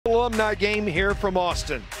alumni game here from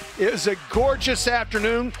Austin. It was a gorgeous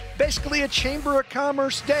afternoon, basically a Chamber of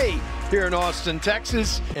Commerce day here in Austin,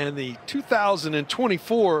 Texas, and the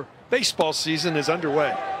 2024 baseball season is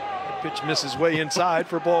underway. The pitch misses way inside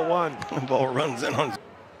for ball one. The ball runs in on.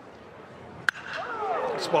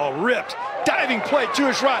 This ball ripped, diving play to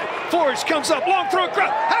his right. Flores comes up, long throw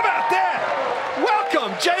across. How about that?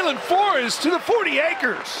 Welcome, Jalen Flores, to the 40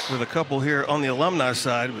 acres. With a couple here on the alumni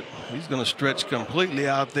side, but he's going to stretch completely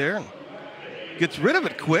out there and gets rid of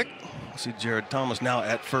it quick. See Jared Thomas now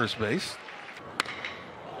at first base.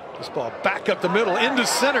 This ball back up the middle into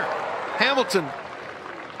center. Hamilton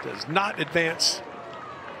does not advance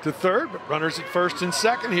to third, but runners at first and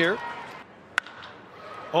second here.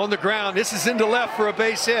 On the ground, this is into left for a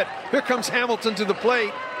base hit. Here comes Hamilton to the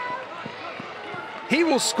plate. He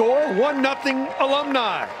will score 1-0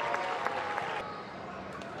 Alumni.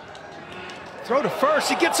 Throw to first,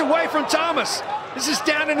 he gets away from Thomas. This is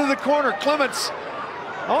down into the corner. Clements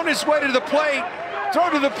on his way to the plate. Throw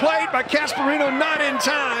to the plate by Casperino, not in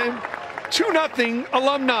time. 2-0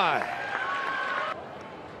 Alumni.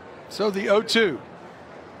 So the 0-2.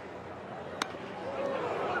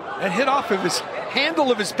 And hit off of his handle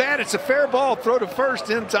of his bat. It's a fair ball. Throw to first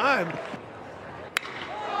in time.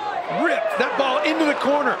 Ripped that ball into the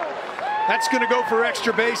corner. That's going to go for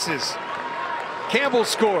extra bases. Campbell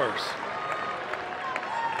scores.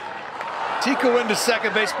 Tico into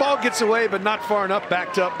second base. Ball gets away, but not far enough.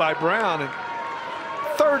 Backed up by Brown. And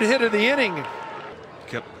third hit of the inning.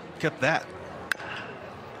 Kept that.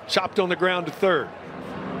 Chopped on the ground to third.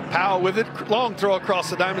 Powell with it. Long throw across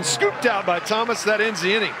the diamond. Scooped out by Thomas. That ends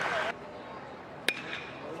the inning.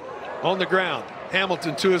 On the ground.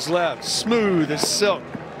 Hamilton to his left. Smooth as silk.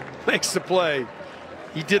 Makes the play.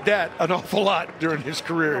 He did that an awful lot during his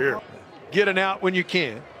career here. Get an out when you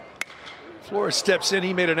can. Flores steps in.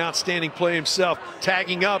 He made an outstanding play himself.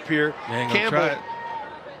 Tagging up here. Campbell.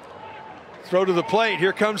 Throw to the plate.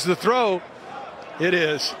 Here comes the throw. It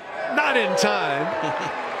is not in time.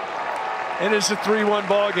 And it's a 3-1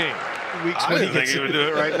 ball game. Weeks when he gets to do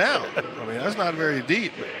it right now. I mean, that's not very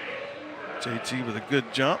deep. But JT with a good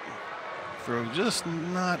jump. Throw just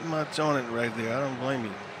not much on it right there. I don't blame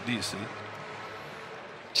you, DC.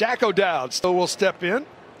 Jack O'Dowd still will step in.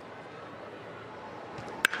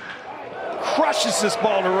 Crushes this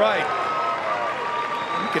ball to right.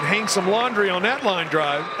 You can hang some laundry on that line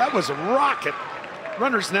drive. That was a rocket.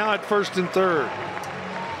 Runners now at first and third.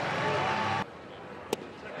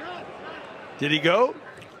 Did he go?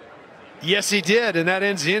 Yes, he did, and that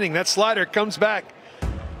ends the inning. That slider comes back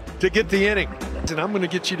to get the inning. And I'm going to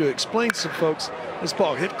get you to explain some folks. This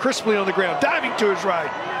ball hit crisply on the ground, diving to his right.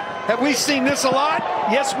 Have we seen this a lot?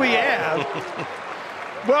 Yes, we have.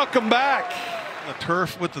 Welcome back. A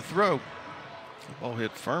turf with the throw. The ball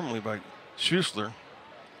hit firmly by Schuessler.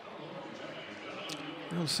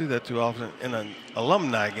 You don't see that too often in an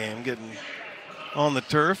alumni game, getting on the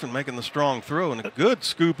turf and making the strong throw, and a good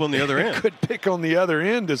scoop on the other end. Good pick on the other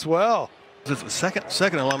end as well. This is the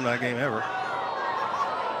second alumni game ever.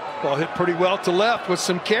 Ball hit pretty well to left with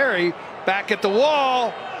some carry. Back at the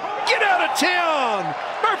wall. Get out of town.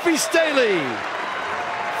 Murphy Staley.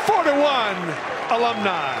 4-1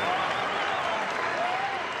 Alumni.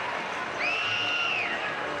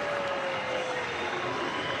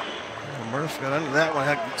 Murph got under that one.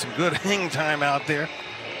 Had some good hang time out there.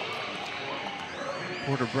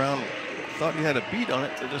 Porter Brown thought he had a beat on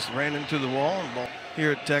it. They just ran into the wall. And ball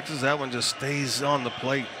here at Texas, that one just stays on the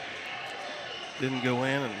plate. Didn't go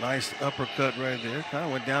in. A nice uppercut right there. Kind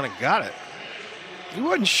of went down and got it. He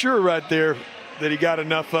wasn't sure right there that he got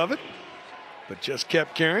enough of it, but just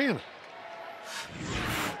kept carrying.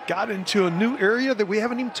 Got into a new area that we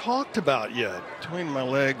haven't even talked about yet. Between my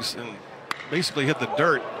legs and basically hit the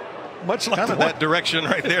dirt. Much like kind of that direction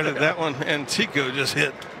right there that one and Tico just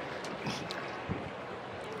hit.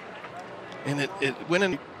 And it went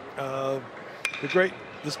in.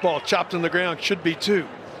 This ball chopped on the ground, should be two.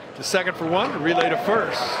 To second for one, a relay to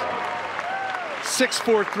first.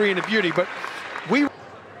 6-4-3 in a beauty, but we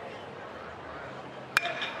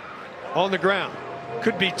on the ground.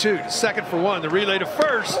 Could be two. To second for one, the relay to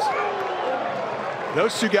first.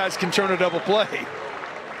 Those two guys can turn a double play.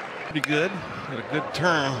 Pretty good. Got a good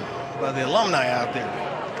turn by the alumni out there.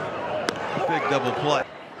 Big double play.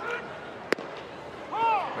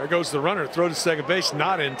 There goes the runner. Throw to second base,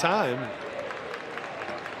 not in time.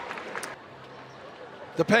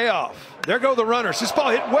 The payoff. There go the runners. This ball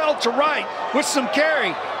hit well to right with some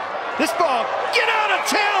carry. This ball, get out of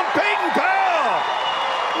town, Peyton Powell.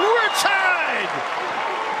 We're tied.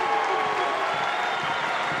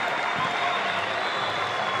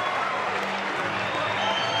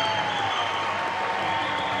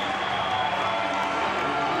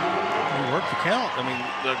 count. I mean,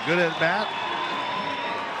 a good at bat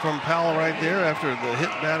from Powell right there after the hit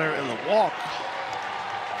batter and the walk.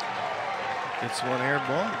 Gets one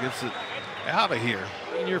airborne, gets it out of here.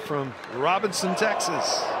 Senior from Robinson,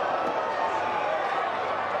 Texas.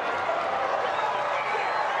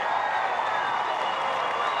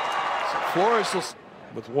 So Flores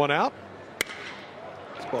with one out.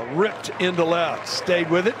 This ball ripped into left, stayed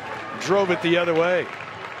with it, drove it the other way.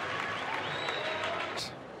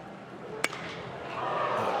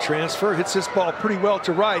 Transfer hits this ball pretty well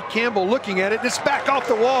to right. Campbell looking at it. It's back off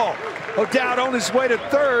the wall. O'Dowd on his way to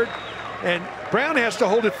third, and Brown has to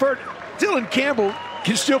hold it first. Dylan Campbell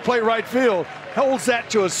can still play right field. Holds that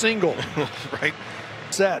to a single. Right.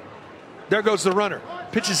 Set. There goes the runner.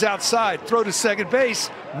 Pitches outside. Throw to second base.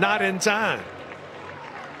 Not in time.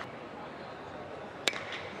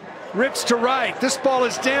 Rips to right. This ball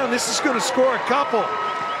is down. This is going to score a couple.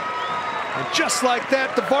 And just like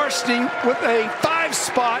that, the varsity with a 5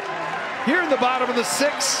 spot here in the bottom of the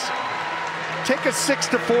 6th. Take a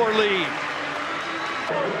 6-4 lead.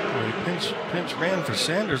 Well, he pinch ran for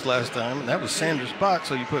Sanders last time, and that was Sanders' spot,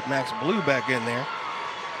 so you put Max Blue back in there.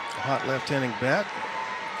 Hot left-handing bat.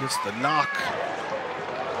 Gets the knock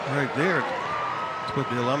right there to put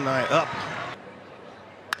the Alumni up.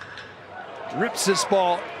 Rips this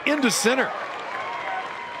ball into center.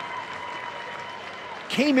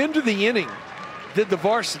 Came into the inning, did the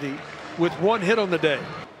varsity, with 1 hit on the day.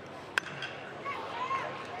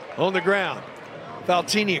 On the ground,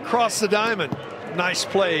 Valtini across the diamond. Nice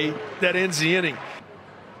play that ends the inning.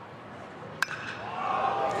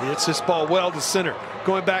 He hits this ball well to center.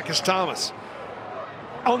 Going back is Thomas.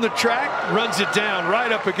 On the track, runs it down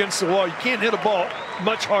right up against the wall. You can't hit a ball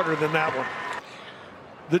much harder than that one.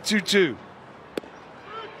 The 2-2.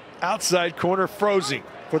 Outside corner, Frozing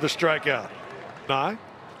for the strikeout.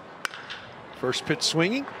 First pitch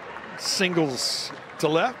swinging, singles to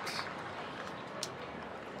left.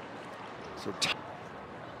 So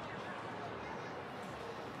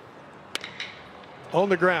on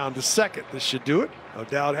the ground to second. This should do it.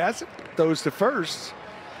 O'Dowd has it. Throws to first.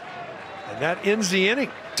 And that ends the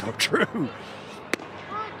inning. Oh, true.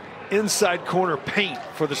 Inside corner paint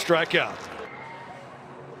for the strikeout.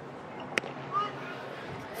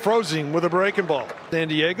 Frozing with a breaking ball. San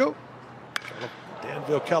Diego.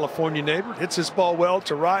 Danville, California neighbor. Hits this ball well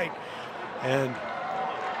to right. And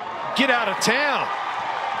get out of town.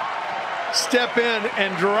 Step in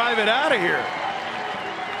and drive it out of here.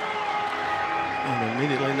 And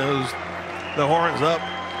immediately knows the horns up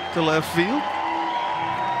to left field.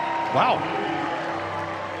 Wow.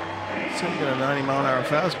 Taking a 90-mile-an-hour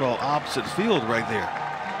fastball opposite field right there.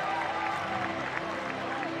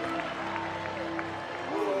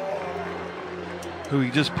 Who he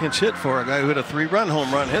just pinch hit for, a guy who hit a 3-run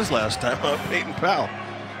home run his last time up, Peyton Powell.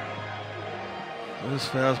 This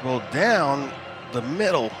fastball down the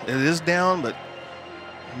middle. It is down, but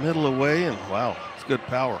middle away, and wow, it's good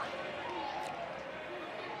power.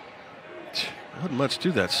 Wasn't much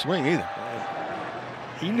to that swing either.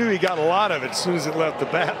 He knew he got a lot of it as soon as it left the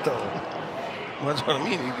bat, though. Well, that's what I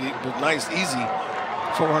mean. He was nice, easy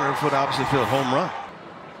 400-foot opposite field home run.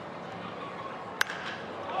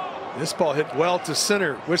 This ball hit well to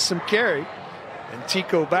center with some carry. And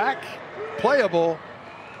Tico back, playable,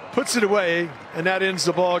 puts it away, and that ends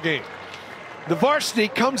the ball game. The varsity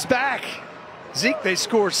comes back. Zeke, they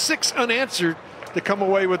score 6 unanswered to come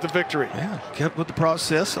away with the victory. Yeah, kept with the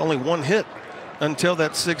process. Only 1 hit until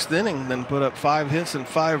that 6th inning, then put up 5 hits and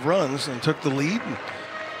 5 runs and took the lead. And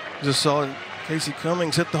just saw Casey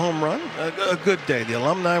Cummings hit the home run. A good day. The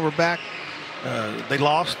Alumni were back. They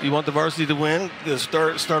lost. You want the varsity to win.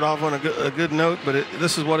 Start off on a good note, but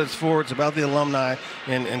this is what it's for. It's about the Alumni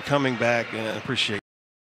and coming back, and I appreciate